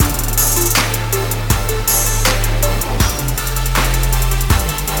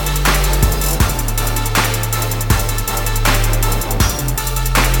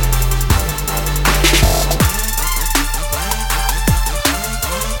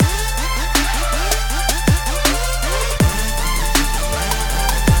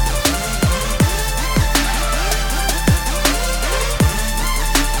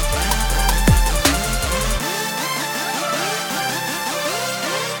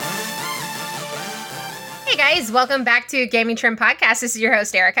guys, welcome back to Gaming Trim Podcast. This is your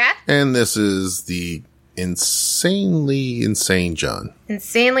host, Erica. And this is the insanely insane John.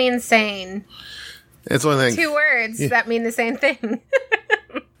 Insanely insane. It's one thing. 2 words that mean the same thing.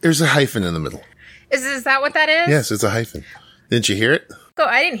 There's a hyphen in the middle. Is that what that is? Yes, it's a hyphen. Didn't you hear it? Oh,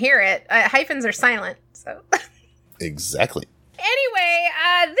 I didn't hear it. Hyphens are silent, so. Exactly.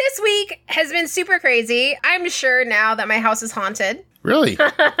 Anyway, this week has been super crazy. I'm sure now that my house is haunted. Really?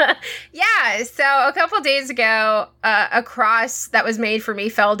 Yeah, so a couple days ago, a cross that was made for me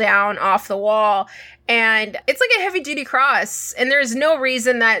fell down off the wall, and it's like a heavy-duty cross, and there's no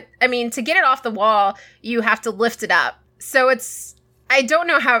reason that, to get it off the wall, you have to lift it up. So I don't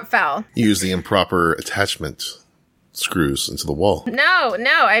know how it fell. Use the improper attachment screws into the wall. No,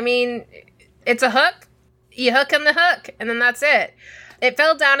 it's a hook. You hook on the hook, and then that's it. It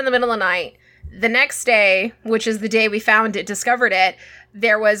fell down in the middle of the night. The next day, which is the day we discovered it,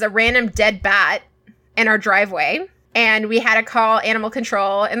 there was a random dead bat in our driveway. And we had to call animal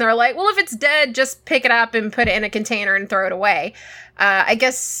control. And they're like, well, if it's dead, just pick it up and put it in a container and throw it away. I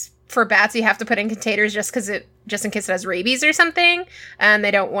guess for bats, you have to put in containers just in case it has rabies or something. And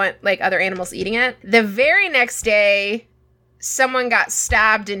they don't want other animals eating it. The very next day, someone got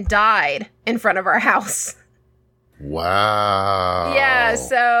stabbed and died in front of our house. Wow. Yeah,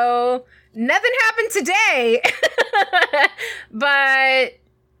 so nothing happened today, but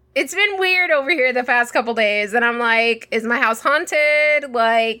it's been weird over here the past couple days, and I'm like, is my house haunted?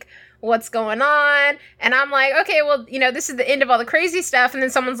 What's going on? And I'm like, okay, well, this is the end of all the crazy stuff, and then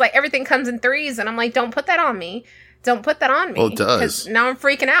someone's like, everything comes in threes, and I'm like, don't put that on me. Don't put that on me. Well, it does. Because now I'm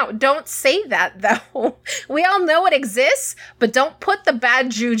freaking out. Don't say that, though. We all know it exists, but don't put the bad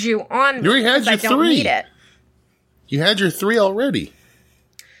juju on me. You already had your 3. I don't need it. You had your 3 already.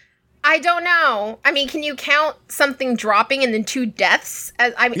 I don't know. Can you count something dropping and then 2 deaths?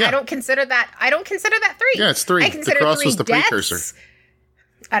 Yeah. I don't consider that. I don't consider that 3. Yeah, it's 3. I consider the cross 3 was the deaths. precursor.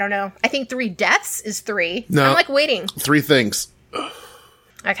 I don't know. I think 3 deaths is 3. No, I'm waiting. 3 things.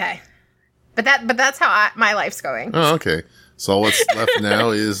 Okay, but that's how my life's going. Oh, okay. So what's left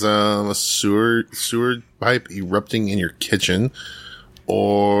now is a sewer pipe erupting in your kitchen,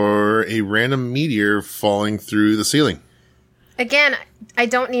 or a random meteor falling through the ceiling. Again, I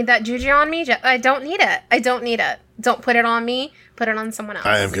don't need that juju on me. I don't need it. I don't need it. Don't put it on me. Put it on someone else.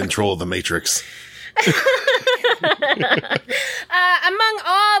 I am control of the Matrix. Among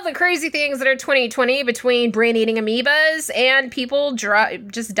all the crazy things that are 2020, between brain-eating amoebas and people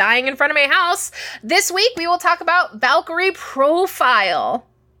just dying in front of my house, this week we will talk about Valkyrie Profile.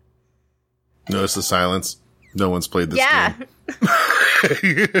 Notice the silence. No one's played this game.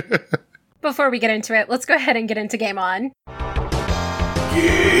 Before we get into it, let's go ahead and get into Game On.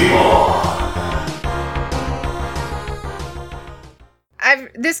 Game On!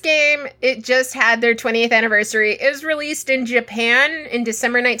 This game, it just had their 20th anniversary. It was released in Japan in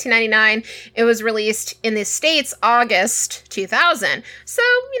December 1999. It was released in the States August 2000. So,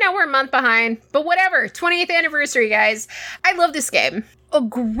 we're a month behind. But whatever, 20th anniversary, guys. I love this game. A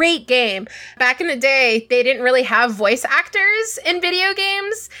great game. Back in the day, they didn't really have voice actors in video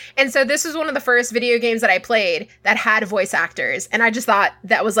games. And so this was one of the first video games that I played that had voice actors. And I just thought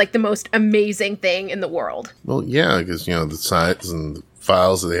that was the most amazing thing in the world. Well, yeah, because, the size and the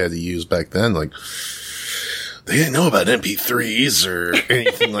files that they had to use back then, they didn't know about MP3s or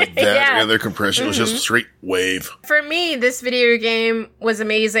anything like that. Yeah. Their compression was just straight wave. For me, this video game was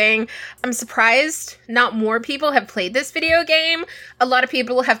amazing. I'm surprised not more people have played this video game. A lot of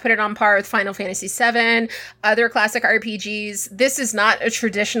people have put it on par with Final Fantasy VII, other classic RPGs. This is not a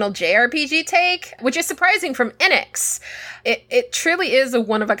traditional JRPG take, which is surprising from Enix. It truly is a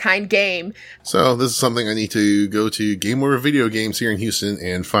one-of-a-kind game. So this is something I need to go to Game Over Video Games here in Houston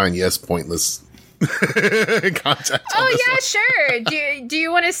and find, pointless contact. Oh yeah, sure. Do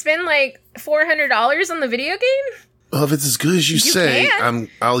you want to spend $400 on the video game? Well, if it's as good as you say, can.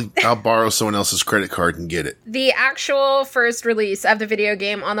 I'll borrow someone else's credit card and get it. The actual first release of the video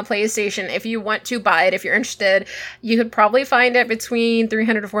game on the PlayStation, if you want to buy it, if you're interested, you could probably find it between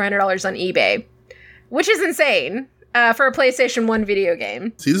 $300 to $400 on eBay, which is insane. For a PlayStation 1 video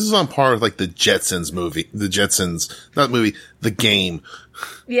game. See, this is on par with the Jetsons movie. The Jetsons, not the movie, the game.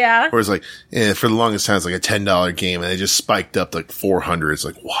 Yeah. Where it's for the longest time, it's a $10 game, and they just spiked up to $400. It's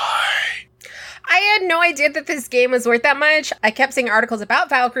why? I had no idea that this game was worth that much. I kept seeing articles about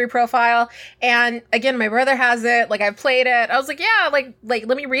Valkyrie Profile, and again, my brother has it. I've played it. I was yeah, let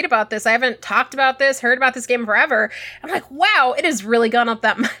me read about this. I haven't talked about this, heard about this game forever. I'm wow, it has really gone up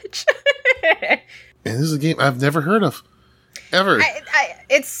that much. And this is a game I've never heard of. Ever.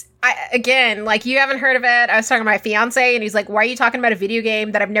 Again, like, you haven't heard of it. I was talking to my fiance, and he's like, why are you talking about a video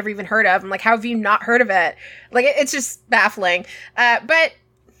game that I've never even heard of? I'm like, how have you not heard of it? Like, it's just baffling. But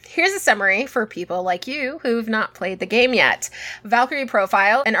here's a summary for people like you who've not played the game yet. Valkyrie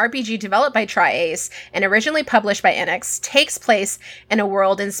Profile, an RPG developed by Tri-Ace and originally published by Enix, takes place in a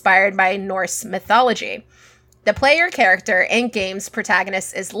world inspired by Norse mythology. The player character and game's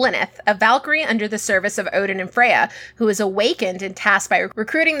protagonist is Lilith, a Valkyrie under the service of Odin and Freya, who is awakened and tasked by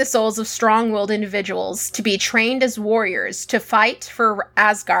recruiting the souls of strong-willed individuals to be trained as warriors to fight for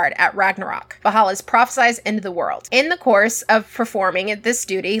Asgard at Ragnarok, Valhalla's prophesied end of the world. In the course of performing this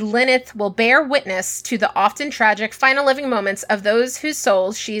duty, Lilith will bear witness to the often tragic final living moments of those whose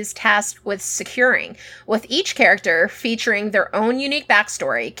souls she is tasked with securing, with each character featuring their own unique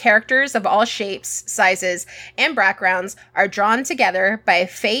backstory. Characters of all shapes, sizes, and backgrounds are drawn together by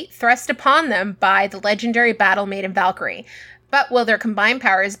fate thrust upon them by the legendary battle maiden Valkyrie. But will their combined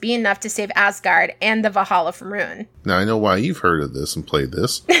powers be enough to save Asgard and the Valhalla from ruin? Now, I know why you've heard of this and played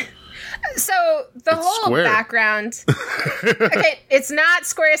this. So, the whole Square. Background... Okay, it's not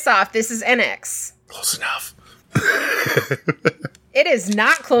Squaresoft. This is Enix. Close enough. It is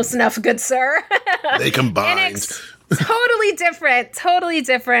not close enough, good sir. They combined. Enix, totally different. Totally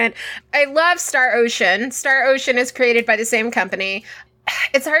different. I love Star Ocean. Star Ocean is created by the same company.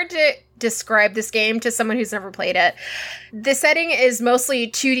 It's hard to describe this game to someone who's never played it. The setting is mostly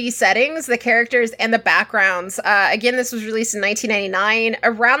 2D settings, the characters and the backgrounds. Again, this was released in 1999,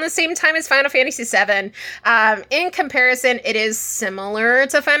 around the same time as Final Fantasy VII. In comparison, it is similar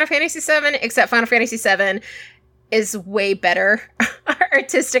to Final Fantasy VII, except Final Fantasy VII is way better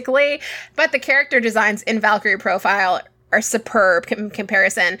artistically, but the character designs in Valkyrie Profile are superb in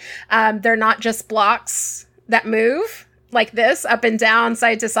comparison. They're not just blocks that move like this, up and down,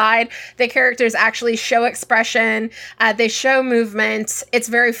 side to side. The characters actually show expression. They show movement. It's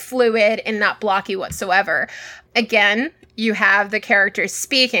very fluid and not blocky whatsoever. Again, you have the characters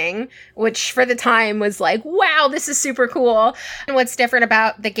speaking, which for the time was like, wow, this is super cool. And what's different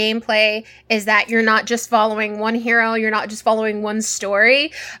about the gameplay is that you're not just following one hero, you're not just following one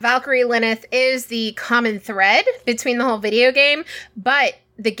story. Valkyrie Lilith is the common thread between the whole video game, but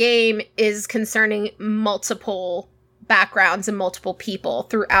the game is concerning multiple backgrounds and multiple people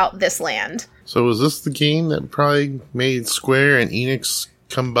throughout this land. So was this the game that probably made Square and Enix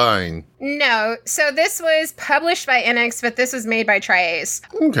combine? No. So this was published by Enix, but this was made by Tri-Ace.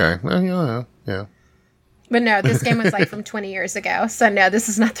 Okay. Well, yeah. But no, this game was like from 20 years ago. So no, this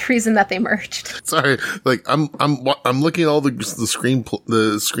is not the reason that they merged. Sorry. Like I'm looking at all the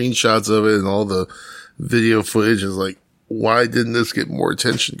screenshots of it and all the video footage is like, why didn't this get more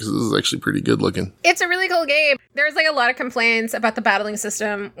attention? Because this is actually pretty good looking. It's a really cool game. There's like a lot of complaints about the battling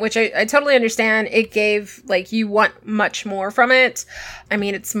system, which I totally understand. It gave, like, you want much more from it. I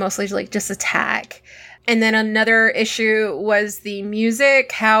mean, it's mostly like just attack. And then another issue was the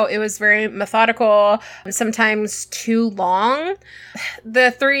music, how it was very methodical, sometimes too long.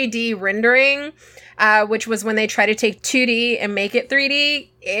 The 3D rendering, which was when they try to take 2D and make it 3D,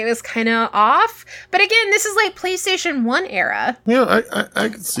 it was kind of off. But again, this is like PlayStation 1 era. Yeah, I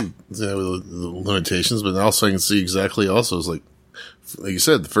can see the limitations, but also I can see exactly also is like you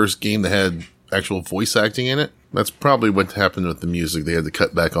said, the first game that had actual voice acting in it. That's probably what happened with the music. They had to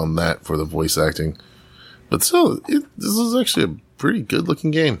cut back on that for the voice acting. But still, this is actually a pretty good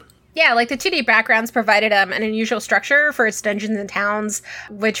looking game. Yeah, like the 2D backgrounds provided an unusual structure for its dungeons and towns,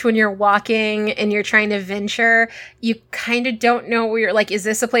 which when you're walking and you're trying to venture, you kind of don't know where you're like, is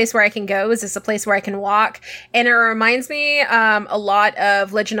this a place where I can go? Is this a place where I can walk? And it reminds me a lot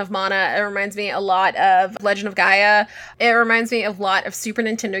of Legend of Mana. It reminds me a lot of Legend of Gaia. It reminds me of a lot of Super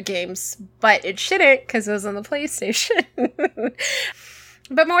Nintendo games, but it shouldn't because it was on the PlayStation.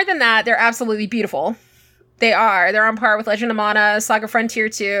 But more than that, they're absolutely beautiful. They are. They're on par with Legend of Mana, Saga Frontier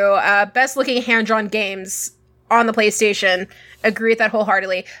 2, best looking hand-drawn games on the PlayStation. Agree with that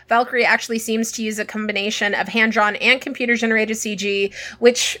wholeheartedly. Valkyrie actually seems to use a combination of hand-drawn and computer-generated CG,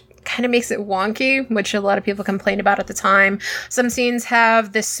 which kind of makes it wonky, which a lot of people complained about at the time. Some scenes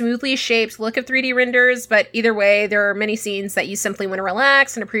have the smoothly shaped look of 3D renders, but either way, there are many scenes that you simply want to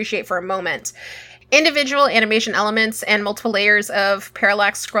relax and appreciate for a moment. Individual animation elements and multiple layers of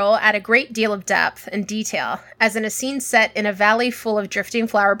parallax scroll add a great deal of depth and detail, as in a scene set in a valley full of drifting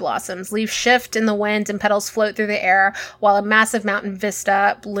flower blossoms, leaves shift in the wind and petals float through the air, while a massive mountain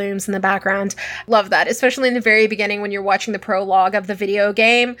vista blooms in the background. Love that, especially in the very beginning when you're watching the prologue of the video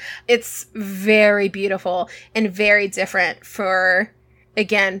game. It's very beautiful and very different for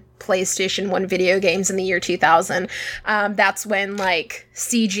again, PlayStation 1 video games in the year 2000. That's when like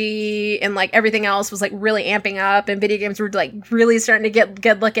CG and like everything else was like really amping up and video games were like really starting to get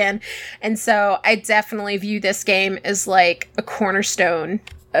good looking. And so I definitely view this game as like a cornerstone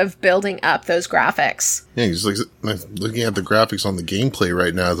of building up those graphics. Yeah, just like looking at the graphics on the gameplay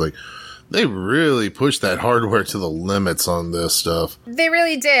right now, it's like they really pushed that hardware to the limits on this stuff. They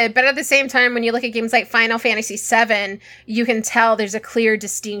really did. But at the same time, when you look at games like Final Fantasy VII, you can tell there's a clear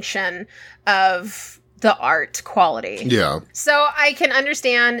distinction of the art quality. Yeah. So I can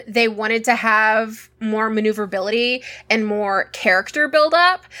understand they wanted to have more maneuverability and more character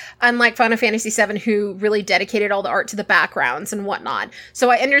build-up, unlike Final Fantasy VII, who really dedicated all the art to the backgrounds and whatnot. So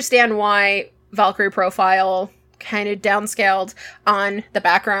I understand why Valkyrie Profile kind of downscaled on the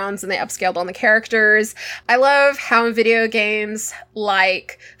backgrounds and they upscaled on the characters. I love how in video games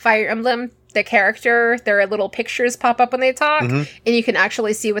like Fire Emblem, the character, their little pictures pop up when they talk, and you can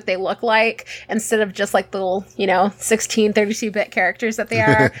actually see what they look like instead of just like little, 16, 32-bit characters that they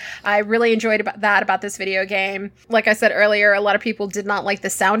are. I really enjoyed about this video game. Like I said earlier, a lot of people did not like the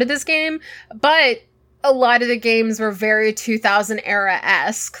sound of this game, but a lot of the games were very 2000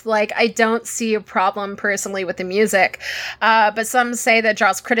 era-esque. Like, I don't see a problem personally with the music. But some say that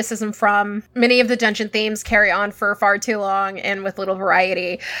draws criticism from many of the dungeon themes carry on for far too long and with little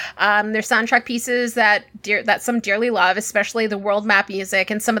variety. There's soundtrack pieces that some dearly love, especially the world map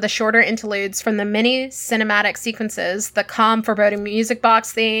music and some of the shorter interludes from the many cinematic sequences, the calm, foreboding music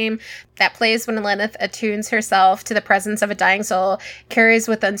box theme that plays when Lilith attunes herself to the presence of a dying soul, carries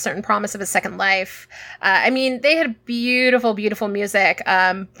with the uncertain promise of a second life. They had beautiful, beautiful music,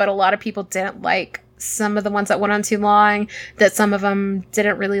 but a lot of people didn't like some of the ones that went on too long, that some of them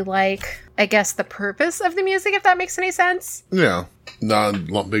didn't really like, I guess, the purpose of the music, if that makes any sense. Yeah. Not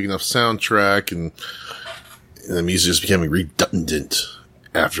a big enough soundtrack, and the music just becoming redundant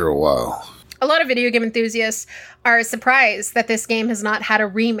after a while. A lot of video game enthusiasts are surprised that this game has not had a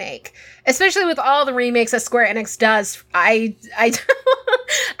remake, especially with all the remakes that Square Enix does. I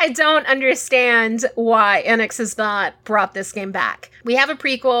don't understand why Enix has not brought this game back. We have a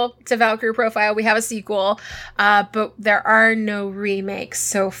prequel to Valkyrie Profile, we have a sequel, but there are no remakes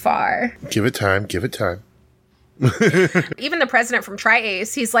so far. Give it time, give it time. Even the president from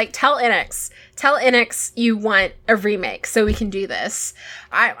Tri-Ace, he's like, tell Enix you want a remake so we can do this.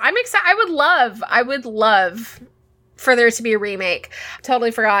 I'm excited. I would love for there to be a remake. Totally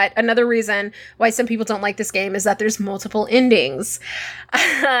forgot. Another reason why some people don't like this game is that there's multiple endings.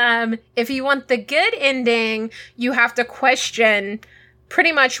 If you want the good ending, you have to question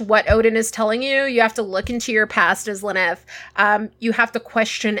pretty much what Odin is telling you. You have to look into your past as Lilith. You have to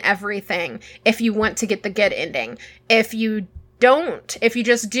question everything if you want to get the good ending. If you don't, if you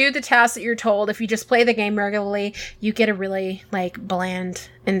just do the tasks that you're told, if you just play the game regularly, you get a really bland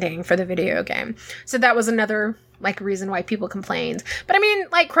ending for the video game. So that was another reason why people complained. But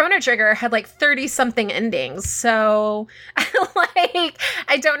Chrono Trigger had 30 something endings. So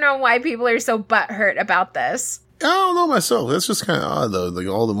I don't know why people are so butthurt about this. I don't know myself. That's just kind of odd,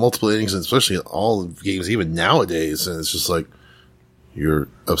 though. All the multiple endings, and especially all the games, even nowadays, and it's just you're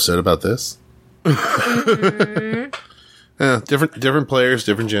upset about this? Mm-hmm. Yeah, different players,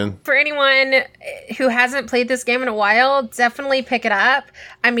 different gen. For anyone who hasn't played this game in a while, definitely pick it up.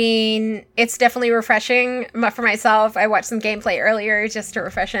 It's definitely refreshing. For myself, I watched some gameplay earlier just to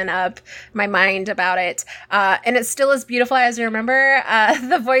refreshen up my mind about it. And it's still as beautiful as I remember.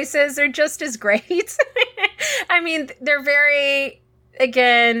 The voices are just as great. They're very...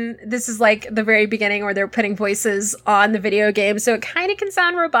 Again, this is the very beginning where they're putting voices on the video game, so it kind of can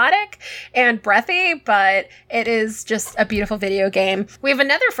sound robotic and breathy, but it is just a beautiful video game. We have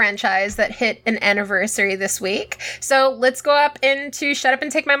another franchise that hit an anniversary this week, so let's go up into Shut Up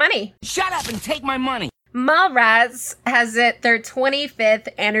and Take My Money. Shut up and take my money! Mallrats has their 25th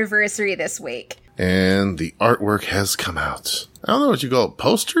anniversary this week. And the artwork has come out. I don't know what you call it,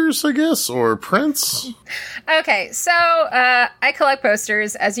 posters, I guess, or prints? Okay, so I collect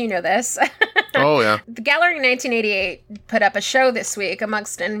posters, as you know this. Oh, yeah. The Gallery 1988 put up a show this week,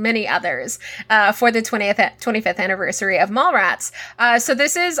 amongst many others, for the 25th anniversary of Mallrats. So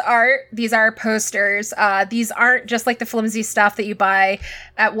this is art. These are posters. These aren't just the flimsy stuff that you buy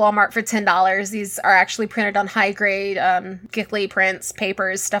at Walmart for $10. These are actually printed on high-grade Gicley prints,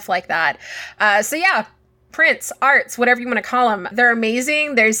 papers, stuff like that. So yeah, prints, arts, whatever you want to call them. They're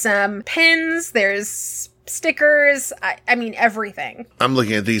amazing. There's some pins, there's stickers, everything. I'm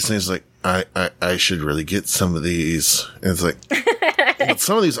looking at these things I should really get some of these. And it's but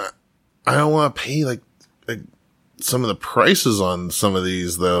some of these, I don't want to pay some of the prices on some of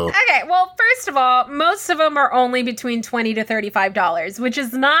these, though. Okay, well, first of all, most of them are only between $20 to $35, which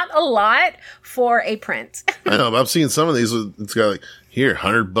is not a lot for a print. I know, but I've seen some of these. It's got like, here,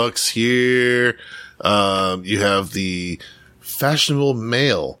 $100 here. You have the fashionable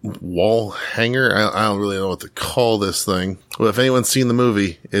male wall hanger. I don't really know what to call this thing. Well, if anyone's seen the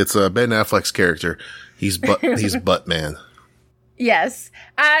movie, it's Ben Affleck's character. He's butt man. Yes.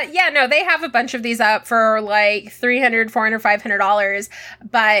 Yeah, no, they have a bunch of these up for like $300, $400, $500,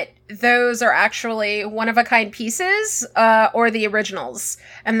 but those are actually one-of-a-kind pieces or the originals,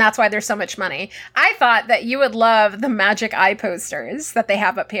 and that's why there's so much money. I thought that you would love the Magic Eye posters that they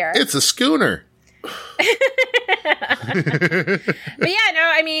have up here. It's a schooner. But yeah, no,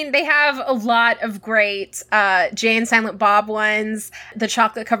 I mean, they have a lot of great Jay and Silent Bob ones, the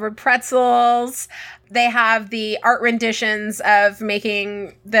chocolate-covered pretzels. They have the art renditions of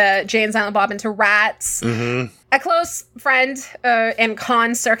making the Jay and Silent Bob into rats. Mm-hmm. A close friend and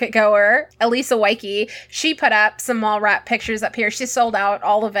con circuit goer, Elisa Waikey, she put up some mall rat pictures up here. She sold out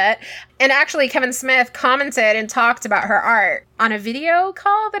all of it. And actually, Kevin Smith commented and talked about her art on a video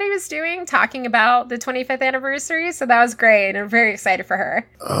call that he was doing, talking about the 25th anniversary. So that was great. And I'm very excited for her.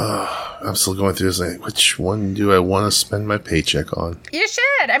 I'm still going through this thing. Which one do I want to spend my paycheck on? You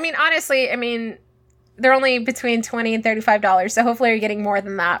should. I mean, honestly, they're only between $20 and $35, so hopefully you're getting more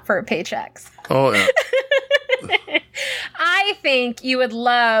than that for paychecks. Oh, yeah. I think you would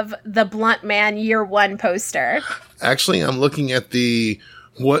love the Blunt Man Year One poster. Actually, I'm looking at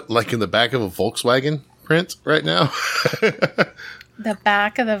like in the back of a Volkswagen print right now. The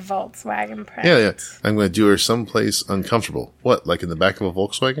back of the Volkswagen print. Yeah. I'm going to do her someplace uncomfortable. What, like in the back of a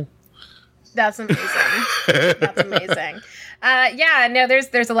Volkswagen? That's amazing. That's amazing. Yeah, no,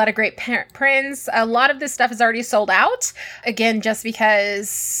 there's a lot of great prints. A lot of this stuff is already sold out. Again, just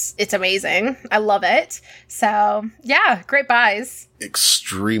because it's amazing. I love it. So, yeah, great buys.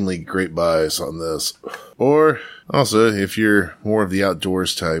 Extremely great buys on this. Or, also, if you're more of the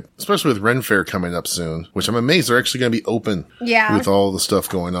outdoors type, especially with Ren Fair coming up soon, which I'm amazed they're actually going to be open with all the stuff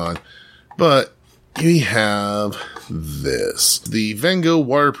going on. But we have this. The Van Gogh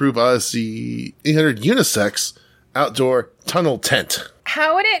Waterproof Odyssey 800 Unisex Outdoor Tunnel Tent.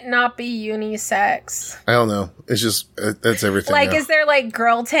 How would it not be unisex? I don't know. It's just, that's everything. Like, is there like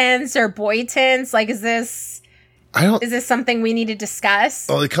girl tents or boy tents? Like, is this something we need to discuss?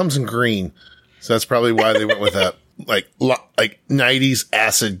 Well, it comes in green. So that's probably why they went with that. Like 90s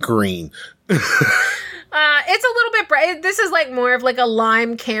acid green. It's a little bit bright. This is like more of like a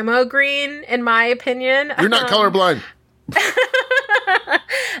lime camo green, in my opinion. You're not colorblind.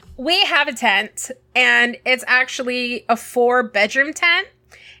 We have a tent, and it's actually a 4-bedroom tent.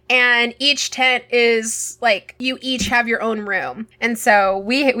 And each tent is like, you each have your own room. And so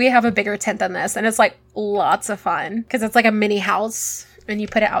we have a bigger tent than this, and it's like lots of fun because it's like a mini house. And you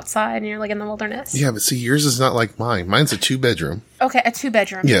put it outside and you're like in the wilderness. Yeah, but see, yours is not like mine. Mine's a 2-bedroom. Okay, a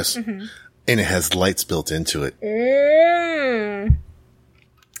 2-bedroom. Yes. Mm-hmm. And it has lights built into it.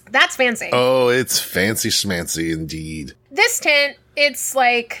 That's fancy. Oh, it's fancy schmancy indeed. This tent, it's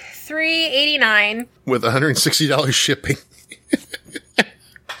like $389 with $160 shipping.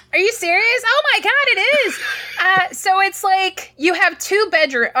 Are you serious? Oh my God, it is. So it's like you have 2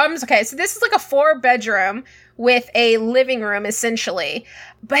 bedrooms. Okay, so this is like a 4-bedroom with a living room essentially,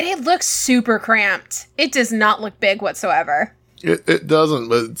 but it looks super cramped. It does not look big whatsoever. It doesn't,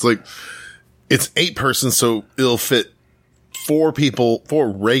 but it's like, it's 8 persons, so it'll fit 4 people,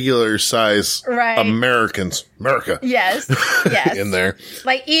 4 regular size America, yes, in there.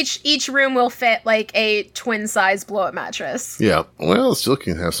 Like each room will fit like a twin size blow up mattress. Yeah, well, still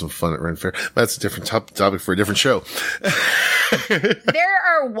can have some fun at Ren Fair. That's a different topic for a different show. There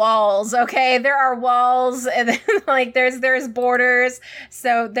are walls, okay? There are walls, and then, like there's borders,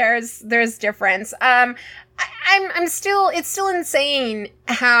 so there's difference. It's still insane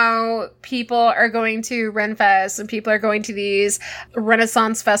how people are going to Renfest and people are going to these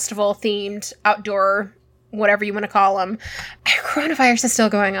Renaissance Festival themed outdoor, whatever you want to call them. Coronavirus is still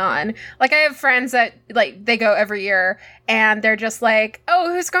going on. Like, I have friends that like they go every year and they're just like,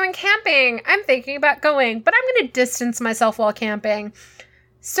 oh, who's going camping? I'm thinking about going, but I'm going to distance myself while camping.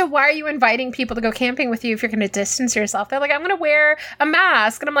 So why are you inviting people to go camping with you if you're going to distance yourself? They're like, I'm going to wear a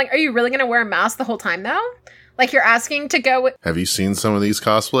mask. And I'm like, are you really going to wear a mask the whole time though? Like, you're asking to go with... Have you seen some of these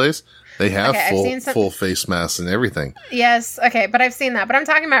cosplays? They have full face masks and everything. Yes, okay, but I've seen that. But I'm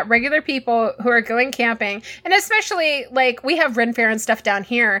talking about regular people who are going camping. And especially, like, we have Ren Fair and stuff down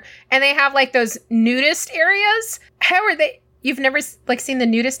here. And they have, like, those nudist areas. How are they... You've never, like, seen the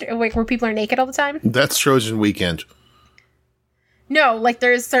nudist... Like, where people are naked all the time? That's Trojan Weekend. No, like,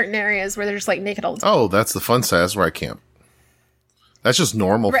 there's certain areas where they're just, like, naked all the time. Oh, that's the fun size where I camp. That's just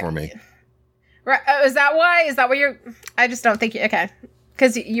normal for me. Right? Is that why? Is that what you're? I just don't think you. Okay,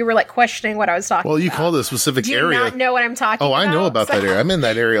 because you were like questioning what I was talking. Well, you about. called a specific Do you area. not know what I'm talking about? Oh, I know about that area. I'm in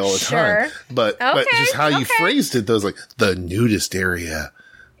that area all the time. But just how you phrased it, those like the nudist area.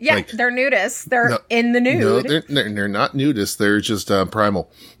 Yeah, like, they're nudists. They're in the nude. No, they're not nudists. They're just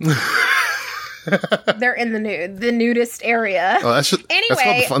primal. They're in the nudist area. Oh, that's called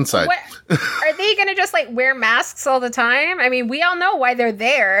the fun side. Are they going to just like wear masks all the time? I mean, we all know why they're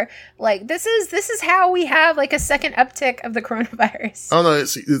there. Like this is how we have like a second uptick of the coronavirus. Oh no,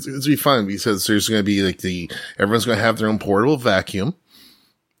 it's be fun because there's going to be like everyone's going to have their own portable vacuum,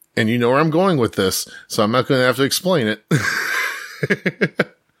 and you know where I'm going with this, so I'm not going to have to explain it.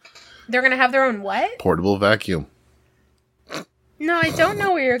 They're going to have their own what? Portable vacuum. No, I don't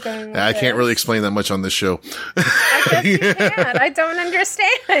know where you're going with I can't really explain that much on this show. I guess you can. I don't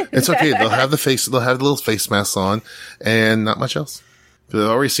understand. It's okay. They'll have the little face masks on and not much else. I've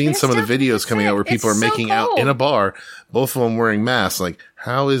already seen some of the videos coming out where people are making out in a bar, both of them wearing masks. Like,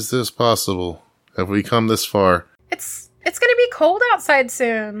 how is this possible? Have we come this far? It's going to be cold outside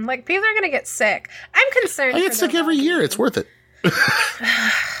soon. Like, people are going to get sick. I'm concerned. I get sick every year. It's worth it.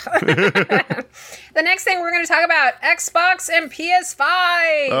 The next thing we're going to talk about, Xbox and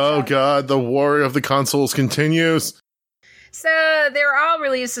PS5. Oh god, the war of the consoles continues. So they were all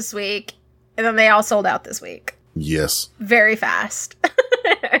released this week, and then they all sold out this week. Yes. Very fast.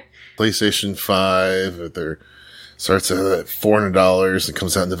 PlayStation 5, starts at $400 and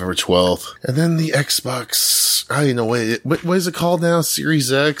comes out November 12th. And then the Xbox, I don't know, what is it called now?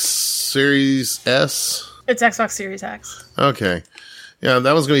 Series X? Series S? It's Xbox Series X. Okay. Yeah,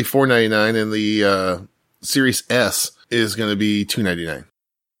 that was going to be $499, and the Series S is going to be $299.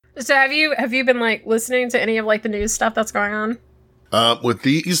 So have you been like listening to any of like the news stuff that's going on? With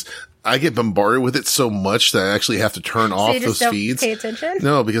these, I get bombarded with it so much that I actually have to turn off you just those don't feeds. Pay attention?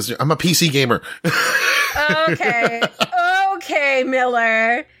 No, because I'm a PC gamer. Okay,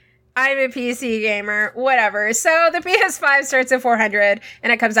 Miller. I'm a PC gamer, whatever. So the PS5 starts at $400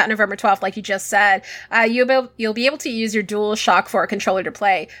 and it comes out November 12th, like you just said. You'll be able to use your DualShock 4 controller to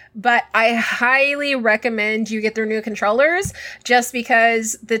play, but I highly recommend you get their new controllers just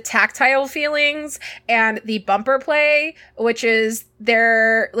because the tactile feelings and the bumper play, which is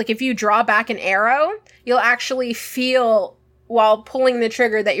like if you draw back an arrow, you'll actually feel while pulling the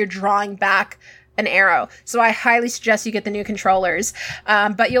trigger that you're drawing back an arrow. So I highly suggest you get the new controllers.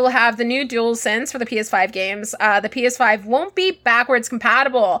 But you'll have the new DualSense for the PS5 games. The PS5 won't be backwards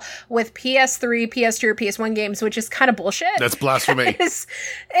compatible with PS3, PS2, or PS1 games, which is kind of bullshit. That's blasphemy. Because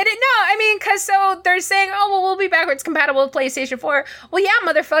so they're saying, oh, well, we'll be backwards compatible with PlayStation 4. Well, yeah,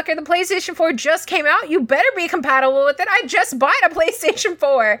 motherfucker, the PlayStation 4 just came out. You better be compatible with it. I just bought a PlayStation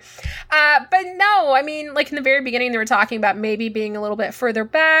 4. But no, I mean, like in the very beginning, they were talking about maybe being a little bit further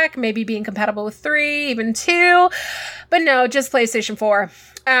back, maybe being compatible with 3, even 2, but no, just PlayStation 4.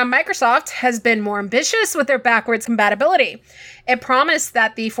 Microsoft has been more ambitious with their backwards compatibility. It promised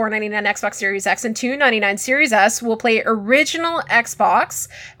that the $499 Xbox Series X and $299 Series S will play original Xbox,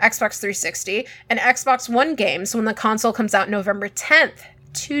 Xbox 360, and Xbox One games when the console comes out November 10th.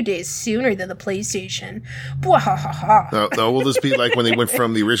 2 days sooner than the PlayStation. No, will this be like when they went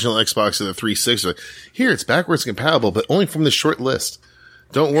from the original Xbox to the 360? Like, here, it's backwards compatible, but only from the short list.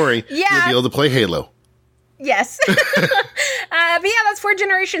 Don't worry, you'll be able to play Halo. Yes. But yeah, that's 4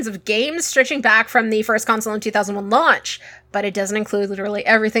 generations of games stretching back from the first console in 2001 launch. But it doesn't include literally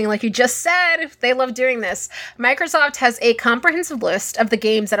everything like you just said. They love doing this. Microsoft has a comprehensive list of the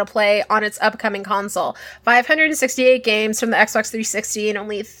games that'll play on its upcoming console. 568 games from the Xbox 360 and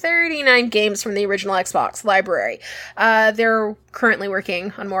only 39 games from the original Xbox library. They're currently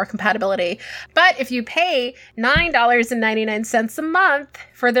working on more compatibility. But if you pay $9.99 a month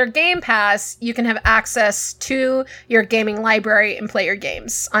for their Game Pass, you can have access to your gaming library and play your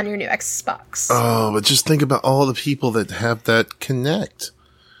games on your new Xbox. Oh, but just think about all the people that have that Connect.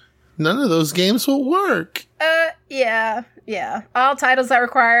 None of those games will work. Yeah. All titles that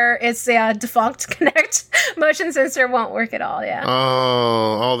require its defunct Connect motion sensor won't work at all, yeah. Oh,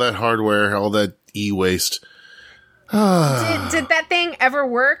 all that hardware, all that e-waste. Did that thing ever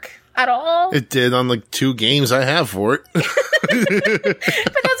work at all? It did on like 2 games I have for it. But that's what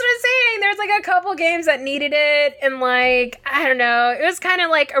I'm saying. There's like a couple games that needed it, and like, I don't know. It was kind of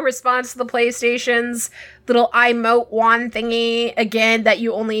like a response to the PlayStation's little iMote wand thingy, again, that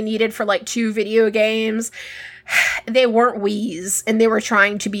you only needed for like 2 video games. They weren't Wii's, and they were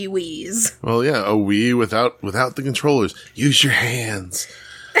trying to be Wii's. Well, yeah, a Wii without the controllers. Use your hands.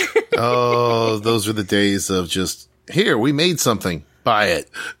 Oh, those are the days of just, here, we made something. Buy it.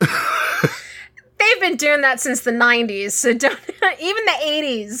 they've been doing that since the 90s, so don't even the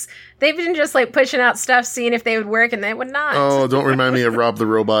 80s. They've been just like pushing out stuff, seeing if they would work, and they would not. Oh, don't remind me of Rob the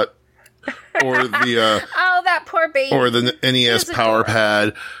Robot. Or the oh, that poor baby. Or the NES Power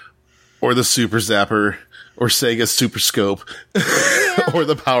Pad, or the Super Zapper, or Sega Super Scope, or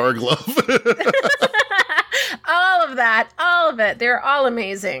the Power Glove. All of that, all of it. They're all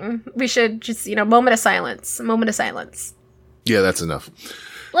amazing. We should just, moment of silence. A moment of silence. Yeah, that's enough.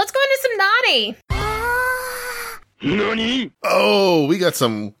 Let's go into some Nani. Nani? Oh, we got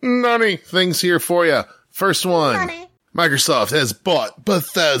some Nani things here for you. First one. Nani. Microsoft has bought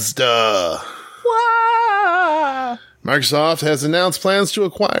Bethesda. Wow. Microsoft has announced plans to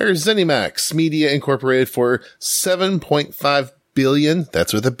acquire ZeniMax Media Incorporated for $7.5 billion,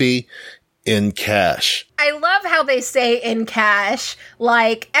 that's with a B, in cash. I love how they say in cash.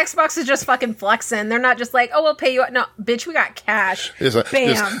 Like, Xbox is just fucking flexing. They're not just like, oh, we'll pay you. No, bitch, we got cash. Bam. There's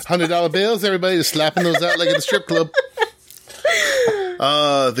 $100 bills. Everybody just slapping those out like at a strip club.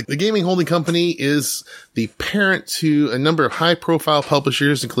 The gaming holding company is the parent to a number of high-profile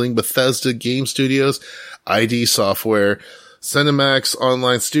publishers, including Bethesda Game Studios, ID Software, ZeniMax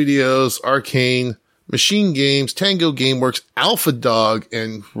Online Studios, Arcane, Machine Games, Tango Gameworks, Alpha Dog,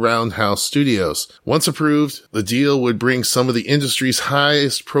 and Roundhouse Studios. Once approved, the deal would bring some of the industry's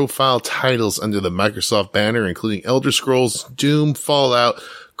highest profile titles under the Microsoft banner, including Elder Scrolls, Doom, Fallout,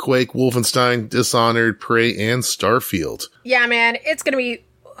 Quake, Wolfenstein, Dishonored, Prey, and Starfield. Yeah, man, it's gonna be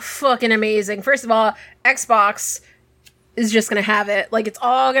fucking amazing. First of all, Xbox is just gonna have it. Like, it's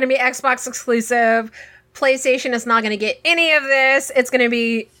all gonna be Xbox exclusive. PlayStation is not gonna get any of this. It's gonna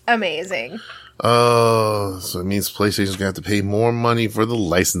be amazing. Oh, so it means PlayStation's gonna have to pay more money for the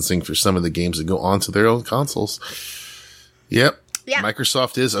licensing for some of the games that go onto their own consoles. Yep. Yeah.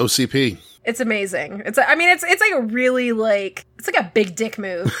 Microsoft is OCP. It's amazing. It's like a really it's like a big dick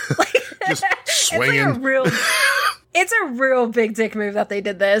move. Like, just swinging. It's a real big dick move that they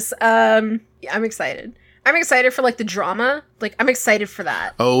did this. Yeah, I'm excited. I'm excited for, like, the drama. Like, I'm excited for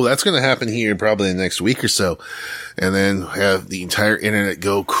that. Oh, that's going to happen here probably in the next week or so. And then have the entire internet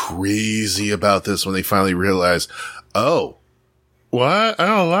go crazy about this when they finally realize, oh, what? I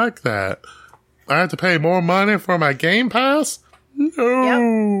don't like that. I have to pay more money for my Game Pass?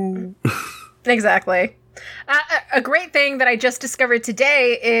 No. Yep. Exactly. A great thing that I just discovered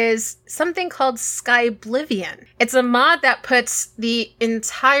today is something called Skyblivion. It's a mod that puts the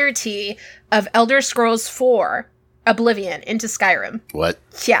entirety of Elder Scrolls 4 Oblivion into Skyrim. What?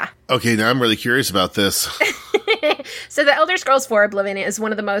 Yeah. Okay, now I'm really curious about this. So the Elder Scrolls 4 Oblivion is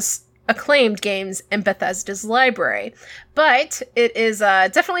one of the most acclaimed games in Bethesda's library, but it is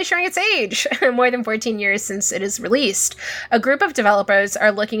definitely showing its age, more than 14 years since it is released. A group of developers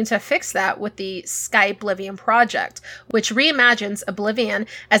are looking to fix that with the Skyblivion project, which reimagines Oblivion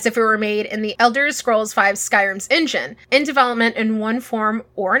as if it were made in the Elder Scrolls V Skyrim's engine. In development in one form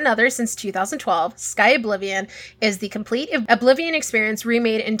or another since 2012, Skyblivion is the complete Oblivion experience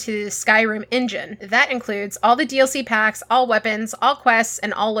remade into the Skyrim engine. That includes all the DLC packs, all weapons, all quests,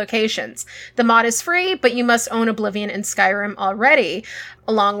 and all locations. The mod is free, but you must own Oblivion and Skyrim already,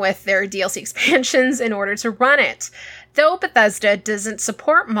 along with their DLC expansions in order to run it. Though Bethesda doesn't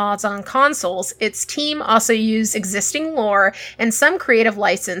support mods on consoles, its team also used existing lore and some creative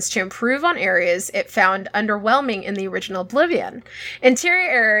license to improve on areas it found underwhelming in the original Oblivion. Interior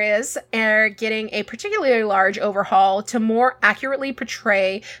areas are getting a particularly large overhaul to more accurately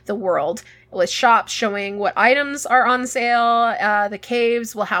portray the world, with shops showing what items are on sale. The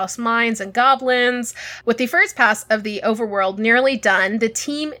caves will house mines and goblins. With the first pass of the overworld nearly done, the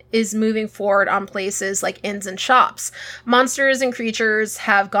team is moving forward on places like inns and shops. Monsters and creatures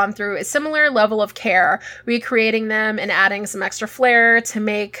have gone through a similar level of care, recreating them and adding some extra flair to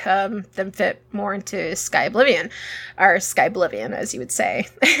make them fit more into Skyblivion, or Skyblivion, as you would say.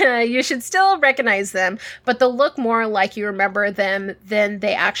 You should still recognize them, but they'll look more like you remember them than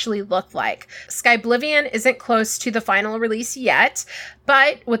they actually look like. Skyblivion isn't close to the final release yet,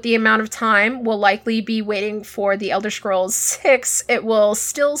 but with the amount of time we'll likely be waiting for the Elder Scrolls 6, it will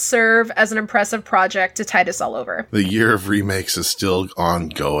still serve as an impressive project to tide us all over. The year of remakes is still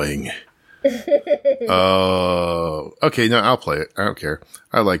ongoing. Okay, no, I'll play it. I don't care.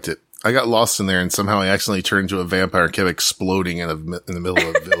 I liked it. I got lost in there and somehow I accidentally turned into a vampire and kept exploding in the middle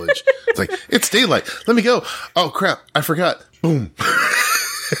of a village. It's like, it's daylight. Let me go. Oh crap. I forgot. Boom.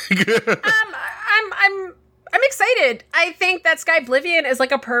 I'm excited. I think that Skyblivion is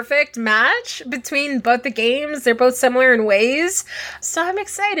like a perfect match between both the games. They're both similar in ways. So I'm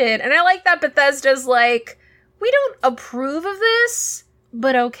excited. And I like that Bethesda's like, we don't approve of this,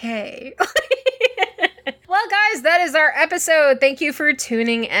 but okay. Well, Well, guys, that is our episode. Thank you for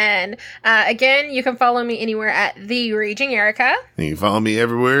tuning in. Again, you can follow me anywhere at The Raging Erica. And you can follow me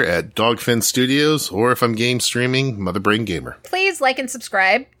everywhere at Dogfin Studios, or if I'm game streaming, Motherbrain Gamer. Please like and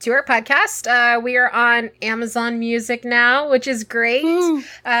subscribe to our podcast. We are on Amazon Music now, which is great.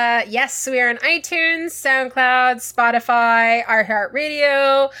 Yes, we are on iTunes, SoundCloud, Spotify,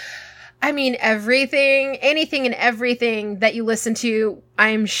 iHeartRadio. I mean, everything, anything and everything that you listen to,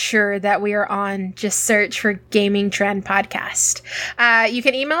 I'm sure that we are on. Just search for Gaming Trend Podcast. You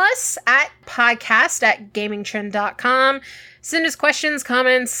can email us at podcast@gamingtrend.com. Send us questions,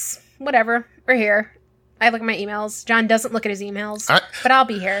 comments, whatever. We're here. I look at my emails. John doesn't look at his emails, but I'll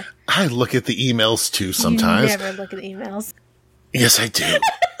be here. I look at the emails too sometimes. You never look at the emails. Yes, I do.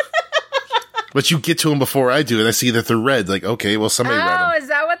 But you get to them before I do, and I see that they're red. Like, okay, well, somebody read them. Oh, is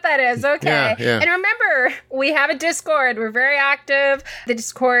that what that is? Okay. Yeah. And remember, we have a Discord. We're very active. The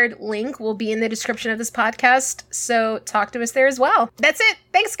Discord link will be in the description of this podcast, so talk to us there as well. That's it.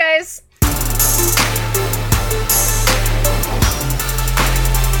 Thanks, guys.